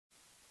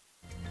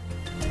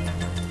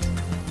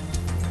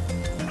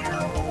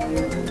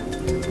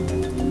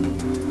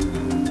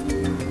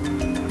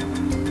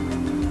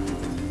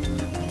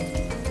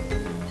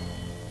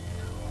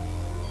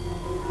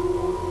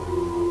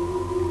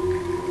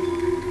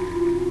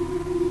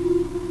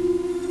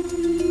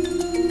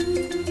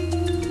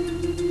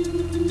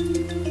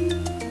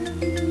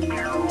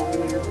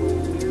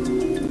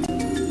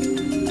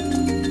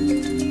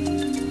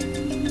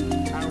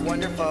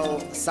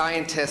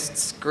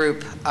scientists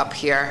group up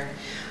here.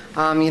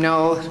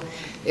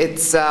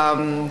 It's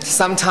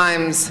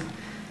sometimes,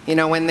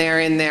 when they're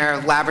in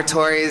their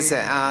laboratories,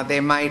 they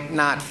might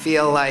not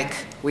feel like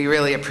we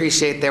really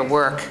appreciate their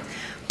work.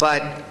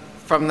 But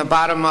from the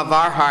bottom of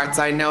our hearts,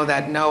 I know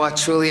that NOAA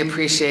truly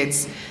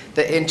appreciates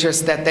the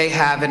interest that they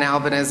have in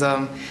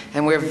albinism,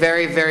 and we're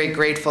very, very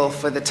grateful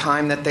for the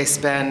time that they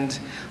spend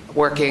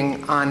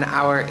working on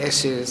our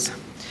issues.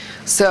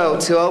 So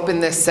to open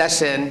this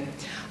session,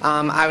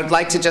 I would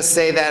like to just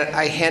say that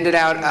I handed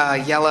out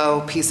a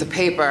yellow piece of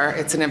paper.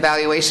 It's an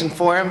evaluation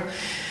form,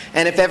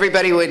 and if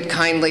everybody would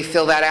kindly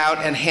fill that out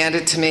and hand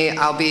it to me,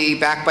 I'll be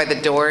back by the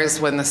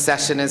doors when the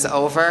session is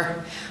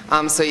over,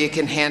 so you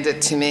can hand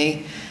it to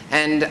me.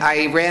 And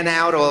I ran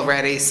out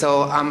already,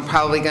 so I'm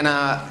probably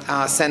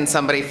gonna send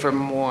somebody for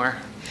more.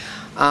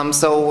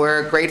 So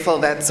we're grateful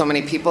that so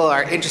many people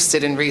are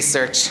interested in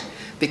research,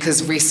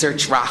 because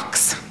research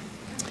rocks.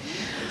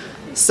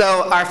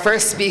 So our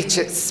first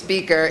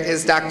speaker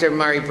is Dr.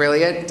 Murray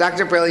Brilliant.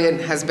 Dr.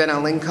 Brilliant has been a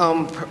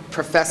Lincoln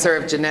Professor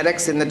of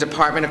Genetics in the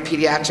Department of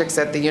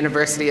Pediatrics at the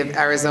University of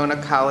Arizona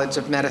College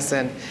of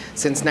Medicine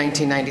since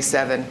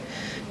 1997.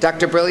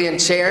 Dr.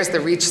 Brilliant chairs the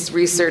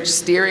research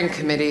steering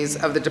committees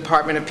of the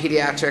Department of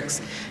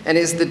Pediatrics and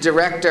is the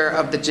director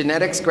of the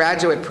Genetics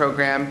Graduate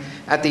Program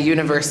at the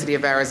University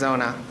of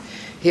Arizona.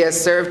 He has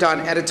served on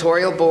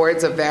editorial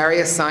boards of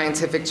various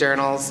scientific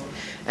journals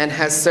and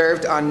has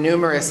served on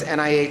numerous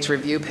NIH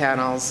review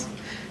panels.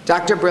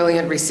 Dr.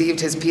 Brilliant received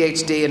his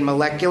PhD in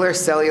molecular,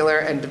 cellular,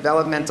 and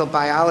developmental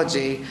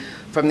biology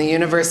from the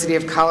University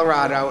of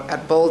Colorado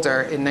at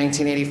Boulder in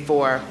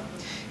 1984.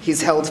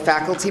 He's held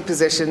faculty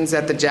positions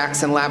at the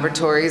Jackson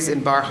Laboratories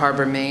in Bar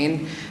Harbor,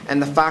 Maine, and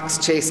the Fox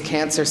Chase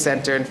Cancer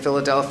Center in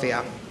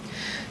Philadelphia.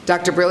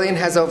 Dr. Brilliant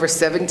has over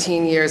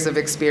 17 years of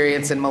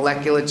experience in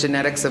molecular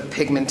genetics of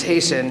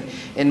pigmentation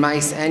in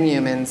mice and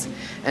humans,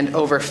 and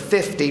over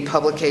 50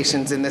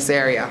 publications in this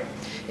area.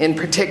 In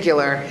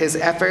particular, his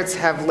efforts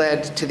have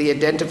led to the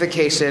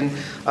identification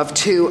of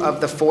 2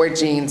 of the 4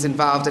 genes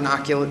involved in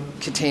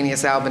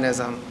oculocutaneous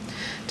albinism.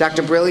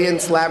 Dr.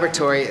 Brilliant's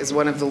laboratory is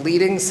one of the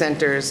leading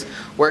centers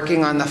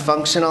working on the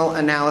functional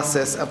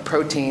analysis of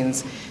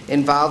proteins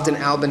involved in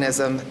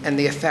albinism and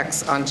the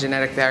effects on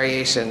genetic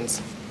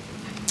variations.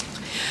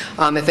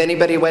 If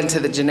anybody went to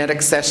the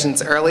genetics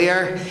sessions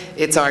earlier,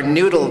 it's our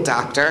noodle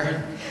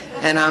doctor,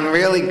 and I'm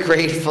really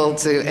grateful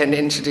to and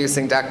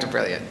introducing Dr.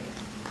 Brilliant.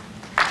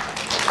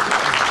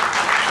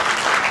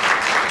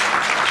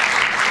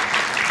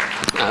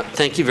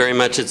 Thank you very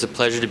much. It's a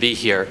pleasure to be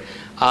here.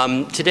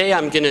 Today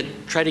I'm going to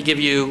try to give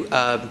you,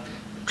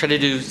 try to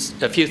do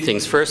a few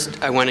things.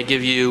 First, I want to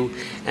give you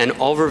an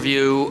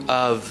overview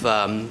of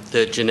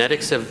the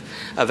genetics of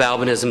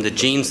albinism, the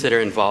genes that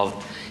are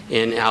involved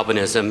in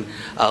albinism,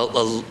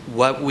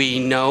 what we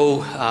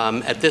know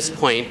at this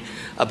point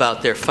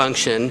about their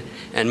function,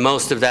 and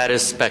most of that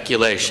is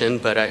speculation,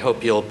 but I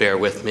hope you'll bear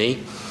with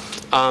me.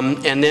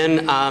 And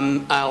then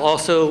I'll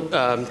also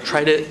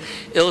try to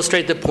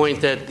illustrate the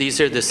point that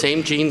these are the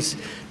same genes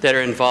that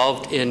are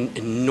involved in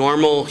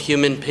normal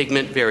human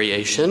pigment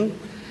variation,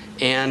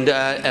 and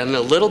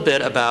a little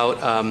bit about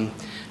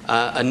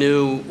a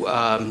new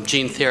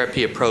gene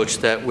therapy approach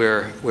that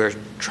we're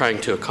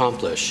trying to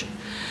accomplish.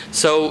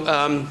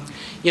 So,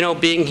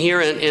 being here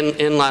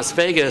in Las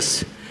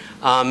Vegas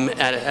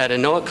at a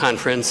NOAA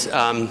conference,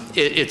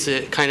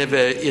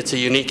 it's a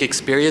unique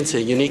experience,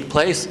 a unique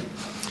place.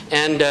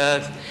 And,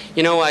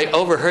 I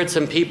overheard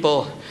some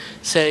people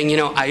saying,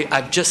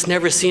 I've just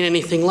never seen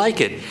anything like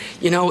it.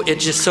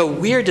 It's just so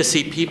weird to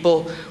see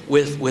people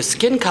with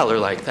skin color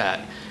like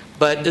that.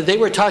 But they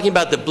were talking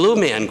about the Blue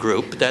Man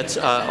group that's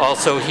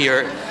also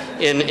here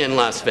in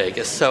Las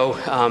Vegas. So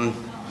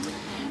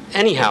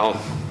anyhow,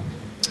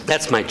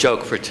 that's my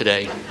joke for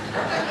today.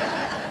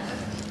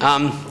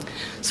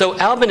 So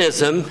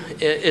albinism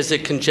is a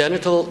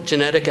congenital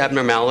genetic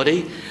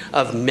abnormality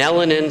of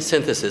melanin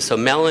synthesis. So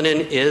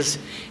melanin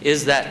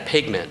is that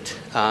pigment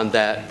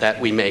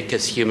that we make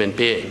as human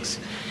beings.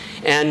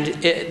 And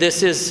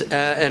this is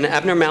an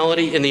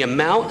abnormality in the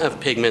amount of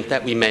pigment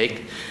that we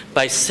make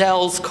by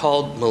cells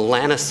called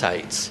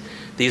melanocytes.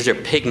 These are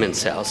pigment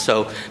cells.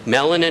 So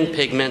melanin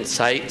pigment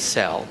site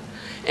cell.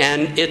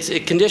 And it's a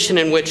condition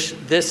in which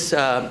this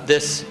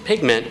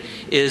pigment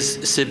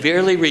is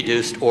severely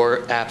reduced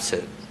or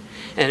absent.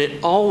 And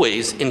it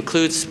always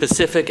includes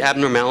specific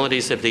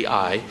abnormalities of the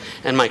eye,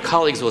 and my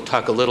colleagues will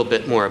talk a little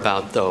bit more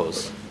about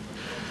those.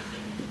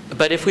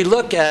 But if we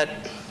look at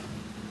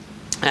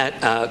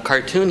a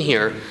cartoon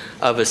here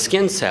of a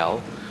skin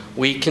cell,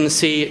 we can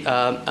see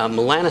a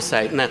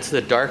melanocyte, and that's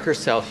the darker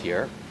cell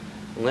here.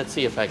 And let's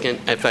see if I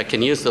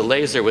can use the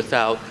laser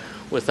without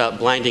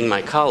blinding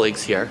my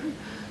colleagues here.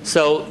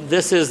 So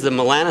this is the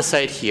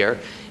melanocyte here.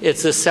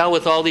 It's a cell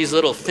with all these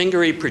little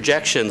fingery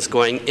projections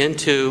going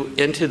into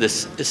the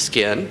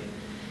skin.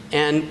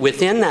 And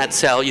within that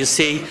cell, you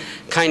see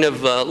kind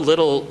of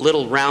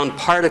little round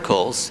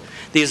particles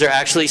These are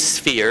actually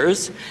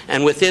spheres,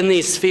 and within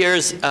these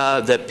spheres,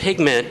 the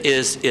pigment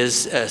is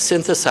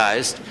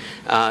synthesized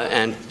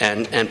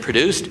and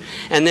produced,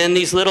 and then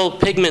these little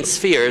pigment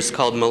spheres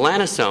called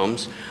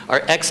melanosomes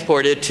are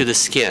exported to the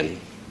skin,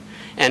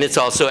 and it's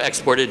also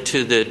exported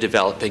to the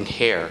developing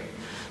hair.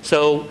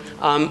 So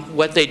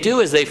what they do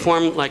is they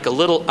form like a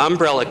little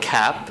umbrella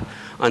cap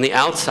on the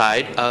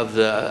outside of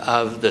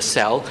the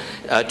cell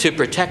to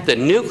protect the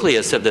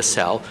nucleus of the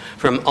cell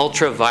from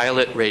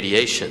ultraviolet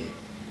radiation.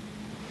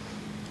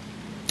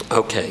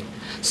 Okay,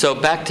 so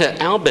back to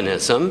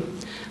albinism.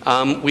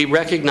 We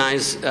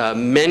recognize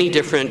many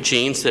different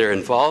genes that are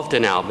involved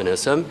in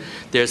albinism.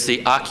 There's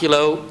the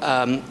ocular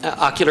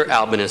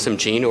albinism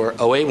gene, or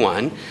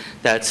OA1,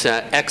 that's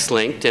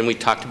X-linked, and we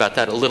talked about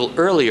that a little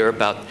earlier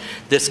about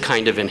this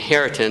kind of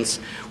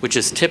inheritance, which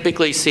is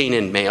typically seen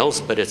in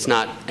males, but it's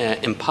not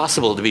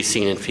impossible to be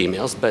seen in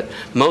females, but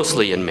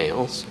mostly in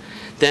males.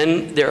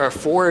 Then there are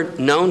 4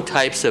 known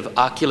types of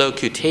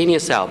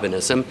oculocutaneous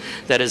albinism,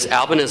 that is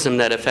albinism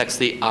that affects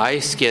the eye,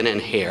 skin,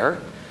 and hair,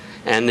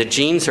 and the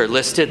genes are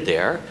listed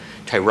there.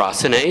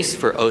 Tyrosinase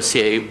for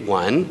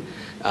OCA1,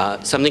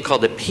 something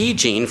called the P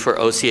gene for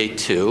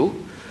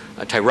OCA2,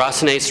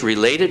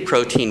 tyrosinase-related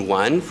protein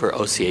 1 for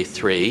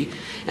OCA3,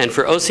 and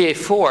for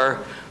OCA4,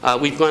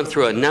 we've gone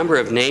through a number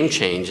of name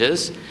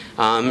changes.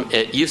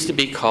 It used to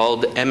be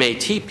called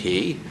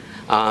MATP,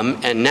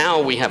 and now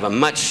we have a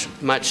much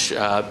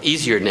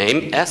easier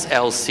name,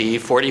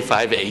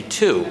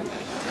 SLC45A2,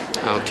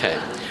 okay,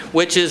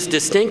 which is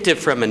distinctive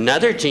from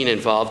another gene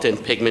involved in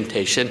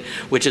pigmentation,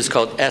 which is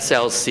called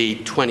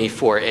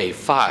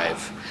SLC24A5,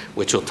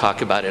 which we'll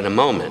talk about in a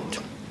moment.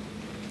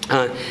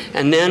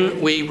 And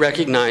then we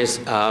recognize,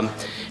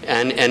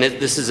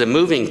 this is a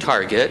moving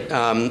target,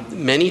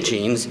 many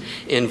genes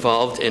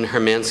involved in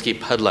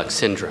Hermansky-Pudlak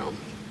syndrome,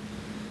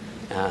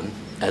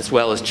 as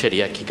well as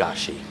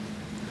Chidiac-Higashi.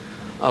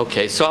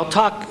 Okay, so I'll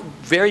talk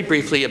very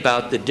briefly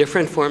about the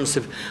different forms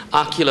of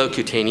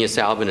oculocutaneous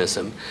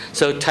albinism.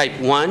 So type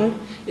 1,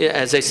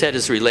 as I said,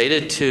 is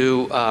related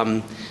to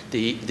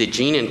the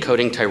gene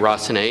encoding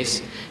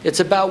tyrosinase. It's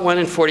about 1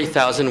 in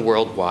 40,000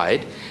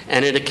 worldwide,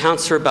 and it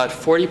accounts for about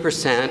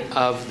 40%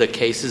 of the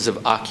cases of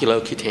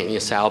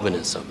oculocutaneous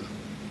albinism.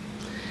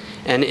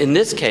 And in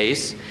this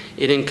case,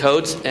 it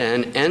encodes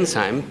an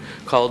enzyme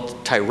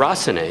called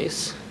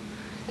tyrosinase,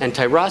 and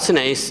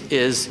tyrosinase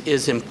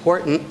is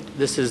important.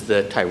 This is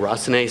the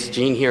tyrosinase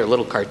gene here, a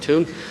little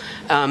cartoon,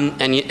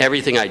 and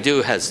everything I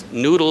do has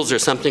noodles or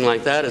something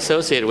like that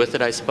associated with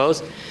it, I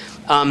suppose.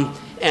 And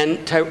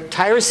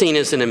tyrosine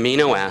is an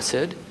amino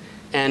acid,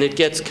 and it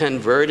gets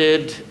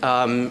converted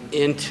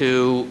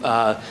into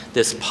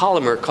this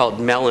polymer called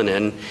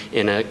melanin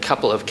in a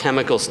couple of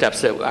chemical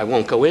steps that I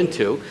won't go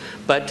into.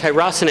 But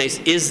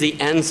tyrosinase is the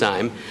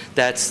enzyme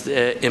that's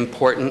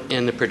important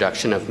in the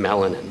production of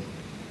melanin.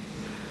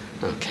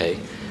 Okay.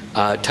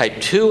 Type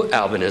 2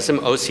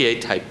 albinism, OCA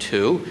type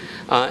 2,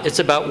 it's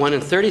about 1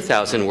 in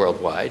 30,000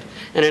 worldwide,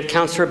 and it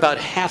accounts for about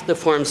half the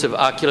forms of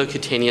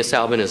oculocutaneous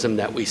albinism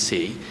that we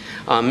see.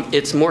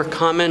 It's more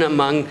common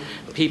among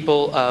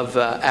people of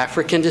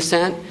African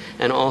descent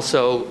and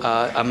also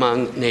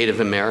among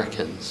Native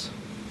Americans.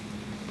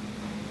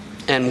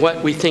 And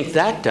what we think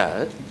that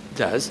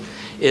does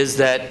is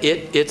that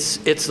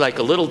it's like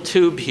a little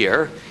tube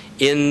here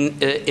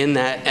in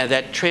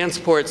that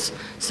transports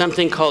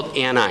something called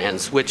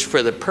anions, which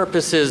for the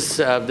purposes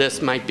of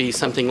this might be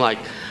something like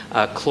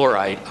a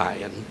chloride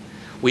ion.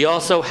 We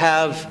also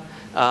have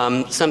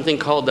something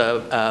called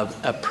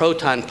a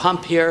proton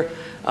pump here.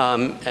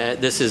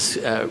 This is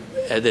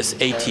this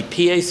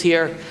ATPase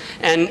here.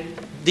 And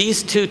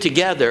these two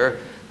together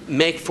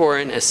make for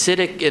an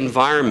acidic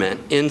environment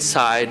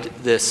inside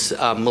this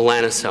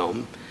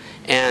melanosome.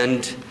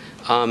 And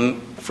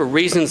for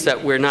reasons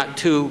that we're not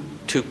too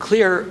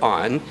clear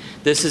on,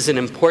 this is an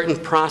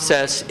important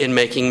process in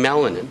making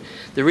melanin.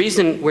 The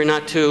reason we're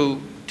not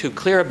too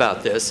clear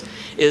about this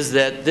is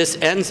that this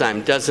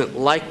enzyme doesn't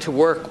like to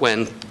work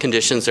when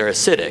conditions are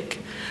acidic.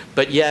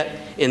 But yet,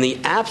 in the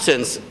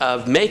absence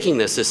of making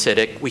this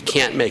acidic, we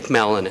can't make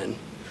melanin.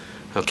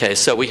 Okay,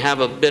 so we have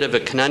a bit of a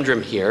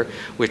conundrum here,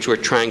 which we're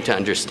trying to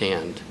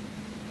understand.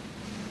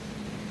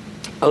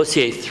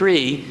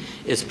 OCA3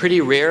 is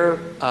pretty rare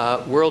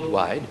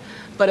worldwide,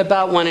 but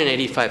about 1 in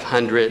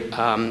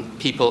 8,500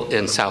 people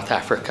in South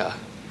Africa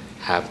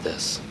have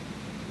this.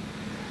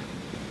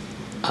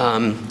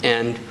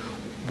 And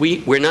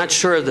we're not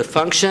sure of the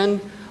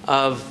function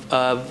of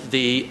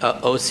the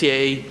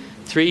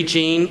OCA3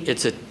 gene.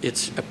 It's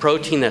a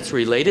protein that's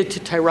related to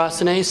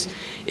tyrosinase.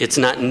 It's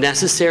not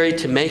necessary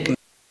to make,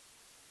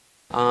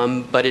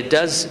 but it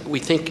does, we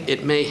think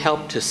it may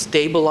help to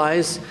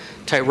stabilize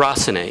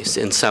tyrosinase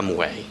in some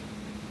way.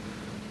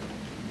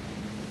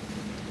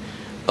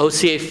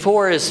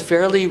 OCA4 is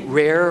fairly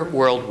rare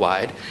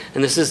worldwide,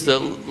 and this is the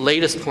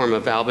latest form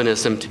of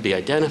albinism to be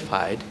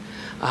identified.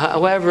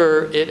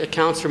 However, it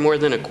accounts for more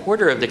than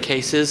 1/4 of the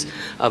cases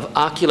of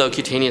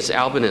oculocutaneous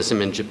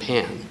albinism in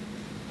Japan.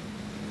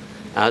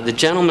 The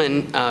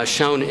gentleman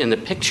shown in the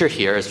picture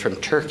here is from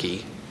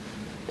Turkey,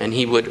 and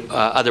he would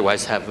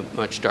otherwise have a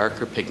much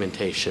darker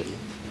pigmentation.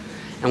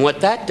 And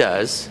what that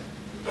does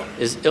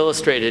is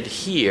illustrated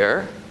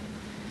here,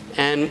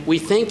 and we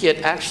think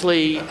it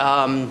actually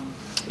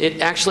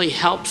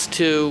helps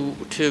to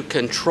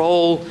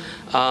control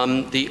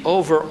the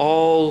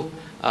overall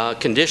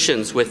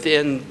conditions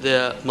within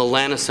the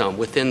melanosome,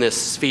 within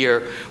this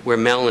sphere where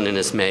melanin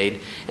is made,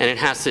 and it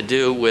has to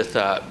do with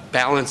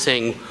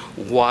balancing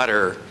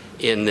water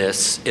in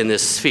this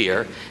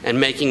sphere and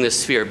making the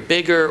sphere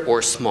bigger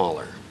or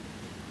smaller.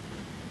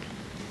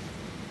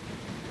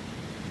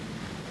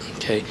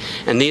 Okay,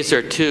 and these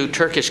are two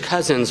Turkish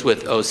cousins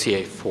with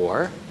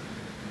OCA4,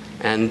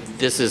 and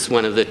this is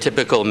one of the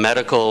typical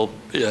medical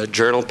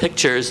journal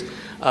pictures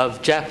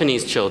of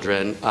Japanese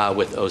children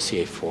with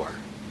OCA4.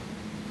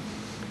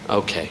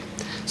 Okay,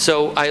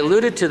 so I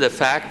alluded to the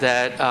fact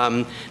that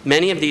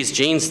many of these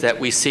genes that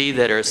we see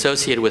that are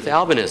associated with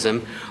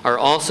albinism are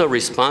also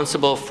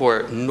responsible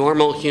for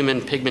normal human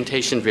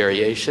pigmentation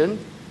variation.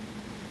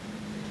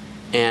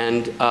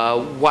 And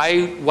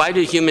why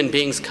do human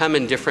beings come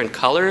in different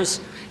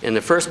colors in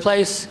the first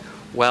place?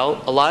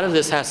 Well, a lot of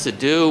this has to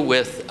do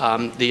with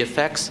the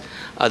effects,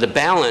 the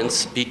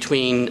balance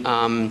between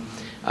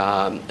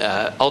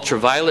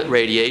ultraviolet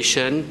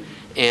radiation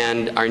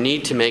and our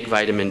need to make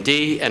vitamin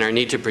D and our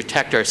need to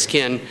protect our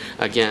skin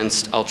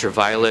against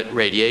ultraviolet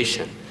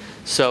radiation.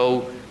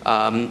 So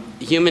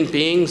human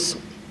beings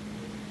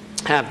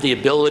have the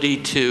ability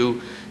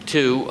to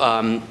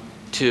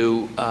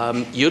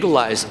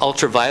utilize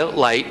ultraviolet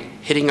light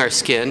hitting our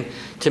skin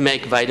to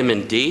make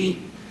vitamin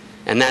D,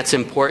 and that's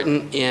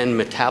important in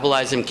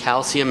metabolizing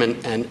calcium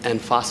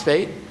and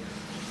phosphate.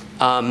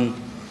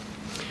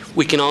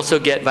 We can also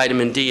get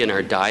vitamin D in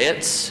our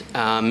diets,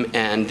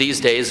 and these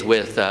days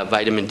with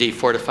vitamin D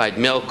fortified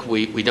milk,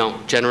 we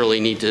don't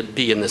generally need to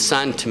be in the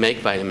sun to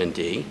make vitamin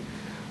D.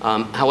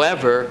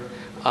 However,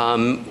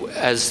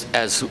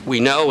 as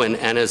we know,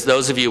 and as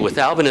those of you with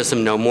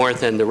albinism know more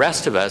than the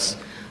rest of us,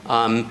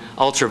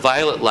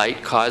 ultraviolet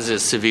light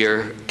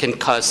can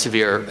cause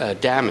severe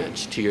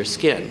damage to your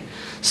skin.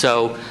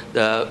 So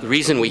the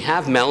reason we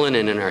have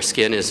melanin in our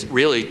skin is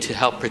really to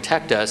help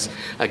protect us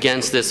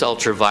against this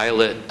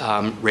ultraviolet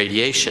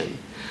radiation,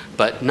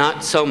 but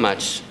not so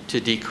much to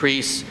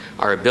decrease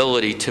our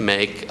ability to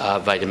make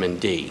vitamin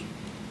D.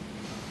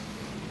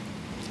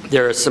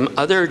 There are some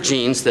other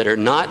genes that are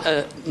not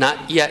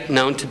yet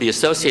known to be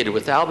associated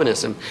with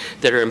albinism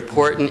that are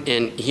important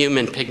in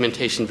human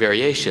pigmentation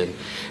variation.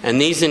 And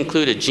these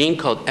include a gene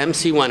called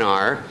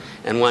MC1R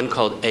and one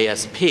called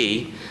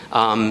ASP.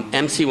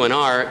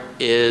 MC1R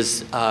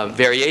is,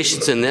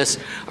 variations in this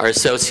are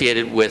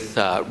associated with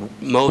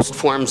most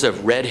forms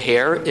of red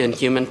hair in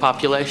human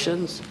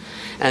populations.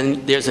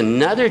 And there's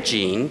another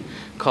gene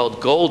called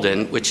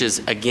golden, which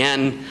is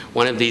again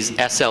one of these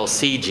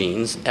SLC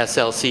genes,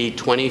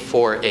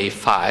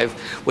 SLC24A5,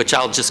 which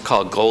I'll just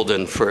call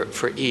golden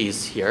for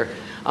ease here.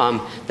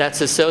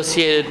 That's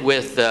associated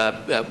with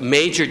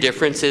major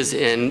differences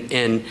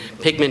in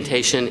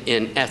pigmentation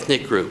in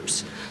ethnic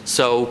groups.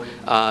 So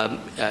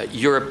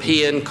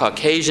European,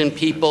 Caucasian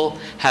people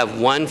have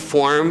one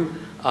form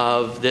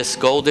of this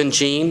golden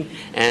gene,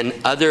 and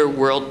other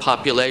world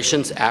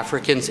populations,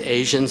 Africans,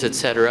 Asians,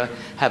 etc.,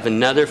 have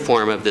another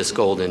form of this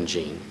golden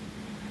gene.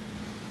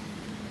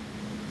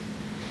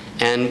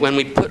 And when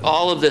we put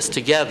all of this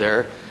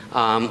together,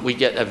 we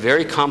get a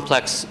very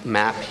complex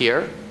map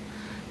here.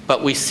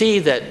 But we see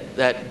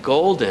that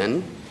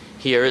golden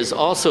here is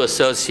also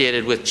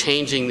associated with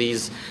changing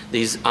these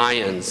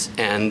ions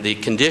and the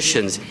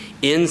conditions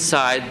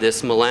inside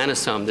this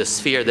melanosome, this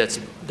sphere that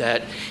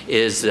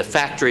is the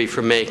factory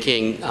for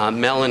making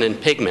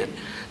melanin pigment.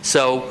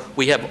 So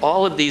we have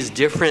all of these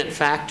different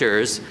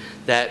factors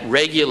that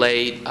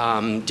regulate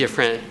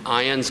different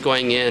ions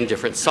going in,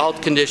 different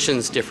salt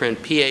conditions, different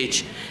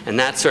pH, and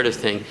that sort of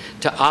thing,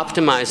 to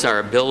optimize our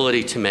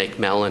ability to make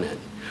melanin,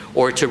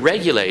 or to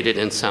regulate it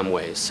in some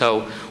ways.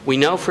 So we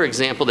know, for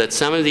example, that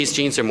some of these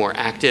genes are more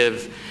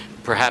active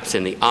perhaps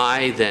in the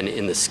eye than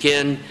in the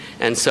skin,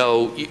 and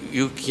so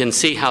you can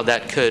see how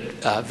that could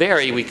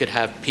vary. We could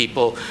have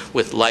people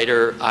with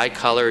lighter eye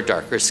color,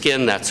 darker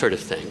skin, that sort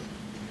of thing.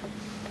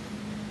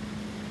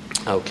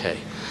 Okay,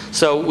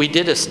 so we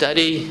did a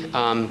study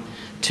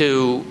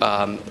to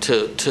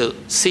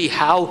see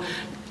how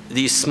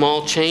these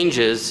small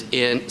changes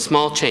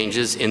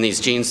in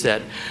these genes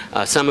that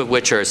some of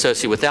which are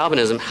associated with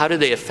albinism, how do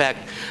they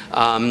affect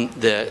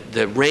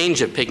the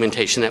range of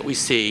pigmentation that we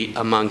see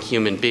among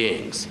human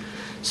beings?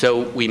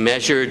 So we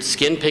measured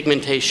skin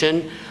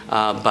pigmentation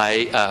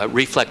by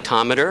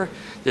reflectometer.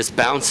 This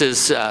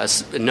bounces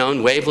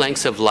known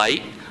wavelengths of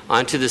light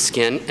onto the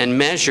skin and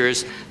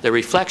measures the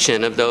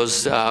reflection of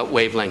those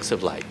wavelengths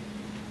of light.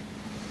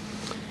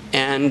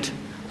 And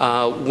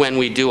when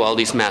we do all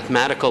these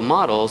mathematical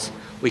models,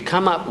 we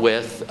come up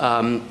with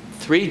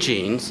 3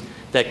 genes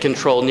that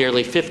control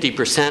nearly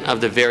 50%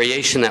 of the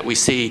variation that we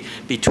see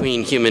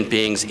between human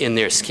beings in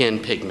their skin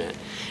pigment.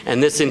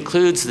 And this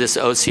includes this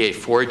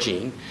OCA4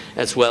 gene,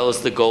 as well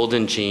as the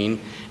golden gene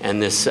and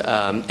this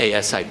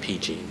ASIP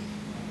gene.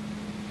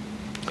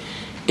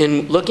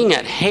 in looking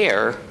at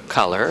hair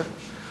color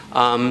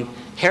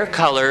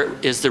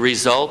is the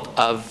result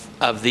of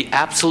the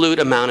absolute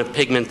amount of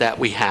pigment that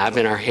we have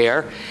in our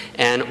hair,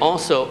 and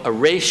also a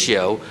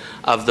ratio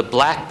of the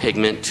black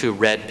pigment to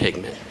red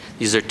pigment.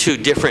 These are two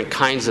different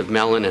kinds of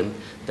melanin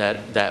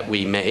that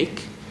we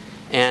make.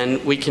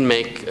 And we can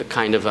make a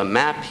kind of a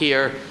map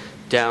here.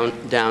 Down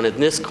in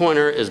this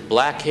corner is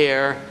black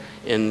hair.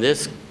 In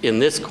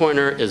this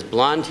corner is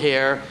blonde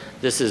hair.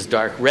 This is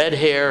dark red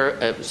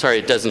hair. Sorry,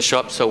 it doesn't show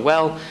up so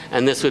well.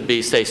 And this would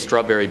be, say,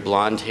 strawberry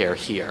blonde hair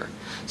here.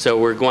 So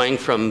we're going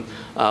from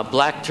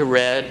black to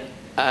red,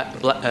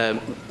 a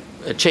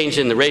change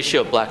in the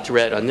ratio of black to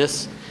red on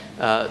this,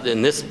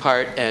 in this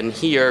part, and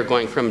here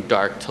going from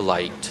dark to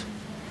light.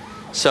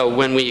 So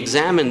when we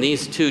examine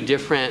these two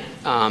different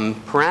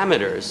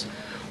parameters,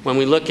 when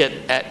we look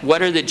at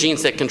what are the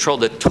genes that control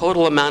the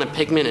total amount of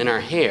pigment in our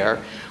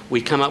hair,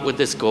 we come up with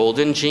this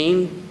golden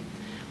gene.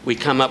 We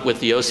come up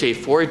with the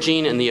OCA4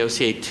 gene and the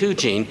OCA2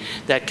 gene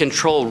that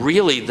control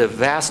really the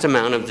vast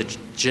amount of the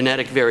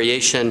genetic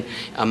variation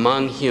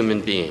among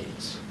human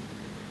beings.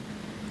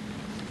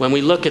 When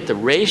we look at the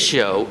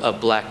ratio of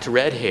black to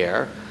red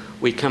hair,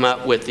 we come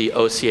up with the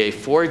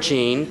OCA4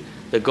 gene,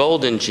 the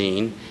golden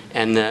gene,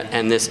 and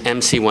this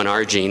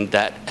MC1R gene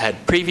that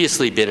had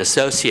previously been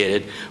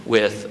associated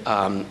with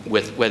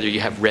whether you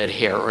have red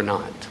hair or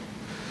not.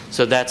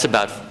 So that's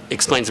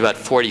explains about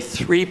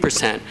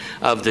 43%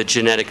 of the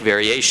genetic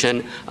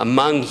variation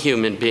among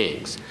human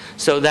beings.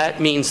 So that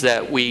means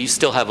that we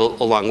still have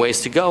a long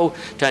ways to go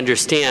to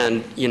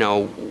understand,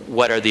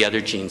 what are the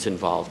other genes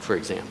involved, for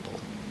example.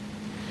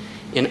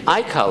 In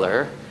eye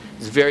color,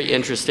 it's very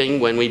interesting.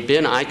 When we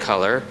bin eye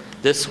color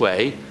this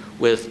way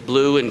with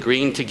blue and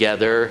green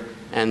together,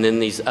 and then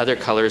these other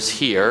colors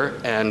here,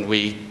 and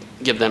we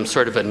give them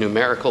sort of a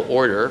numerical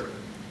order.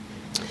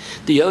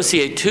 The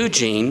OCA2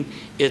 gene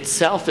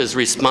itself is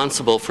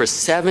responsible for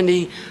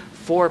 74%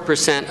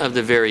 of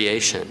the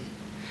variation.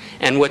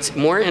 And what's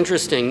more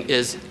interesting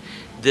is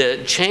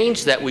the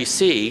change that we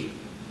see,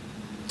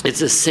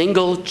 it's a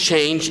single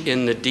change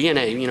in the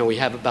DNA. We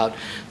have about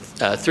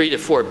 3 to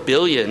 4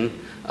 billion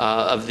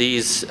of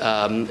these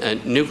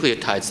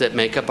nucleotides that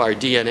make up our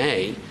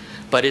DNA.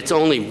 But it's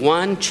only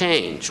one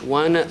change,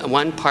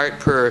 one part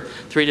per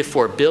 3 to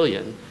 4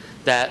 billion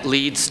that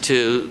leads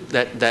to,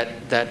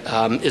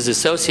 that is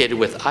associated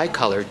with eye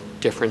color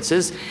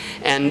differences.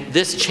 And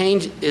this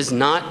change is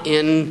not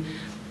in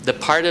the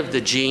part of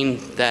the gene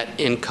that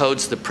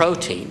encodes the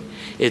protein.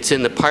 It's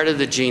in the part of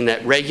the gene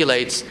that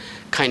regulates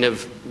kind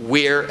of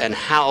where and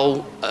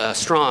how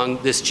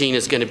strong this gene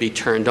is going to be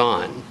turned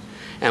on.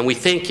 And we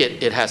think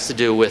it has to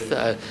do with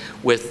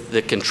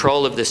the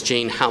control of this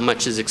gene, how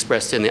much is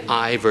expressed in the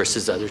eye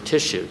versus other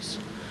tissues.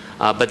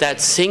 But that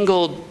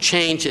single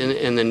change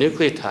in the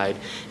nucleotide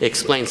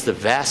explains the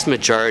vast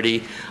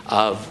majority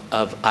of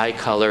eye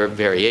color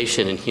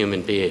variation in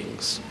human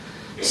beings.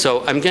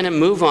 So I'm going to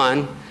move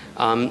on,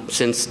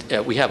 since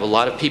we have a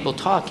lot of people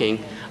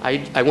talking,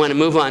 I want to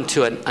move on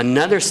to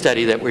another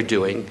study that we're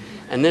doing.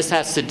 And this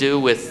has to do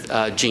with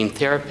gene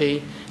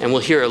therapy. And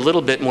we'll hear a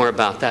little bit more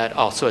about that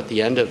also at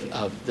the end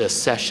of this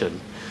session.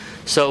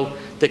 So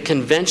the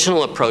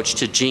conventional approach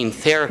to gene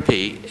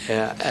therapy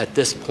at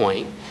this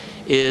point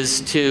is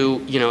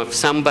to, if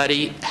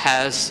somebody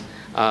has,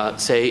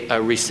 say,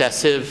 a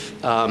recessive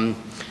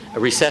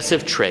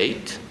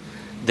trait,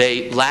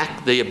 they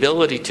lack the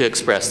ability to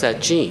express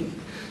that gene.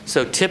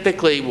 So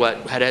typically what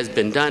has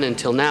been done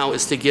until now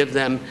is to give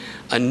them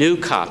a new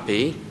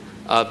copy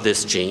of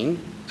this gene,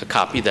 a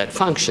copy that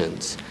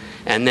functions.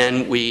 And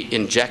then we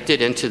inject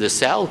it into the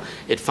cell.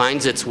 It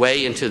finds its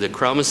way into the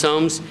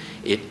chromosomes.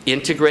 It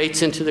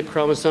integrates into the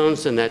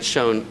chromosomes, and that's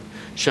shown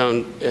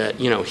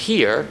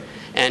here.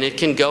 And it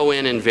can go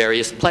in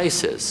various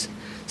places.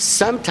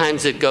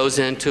 Sometimes it goes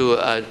into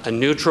a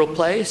neutral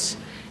place,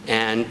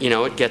 and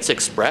it gets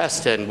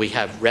expressed, and we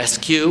have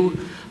rescue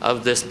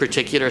of this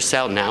particular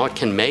cell. Now it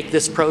can make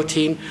this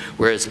protein,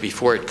 whereas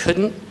before it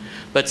couldn't.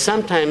 But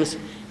sometimes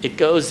it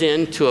goes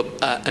into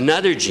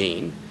another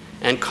gene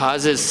and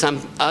causes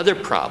some other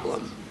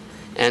problem.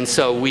 And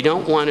so we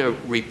don't want to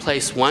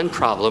replace one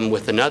problem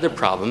with another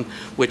problem,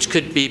 which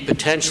could be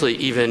potentially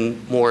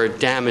even more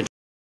damaging.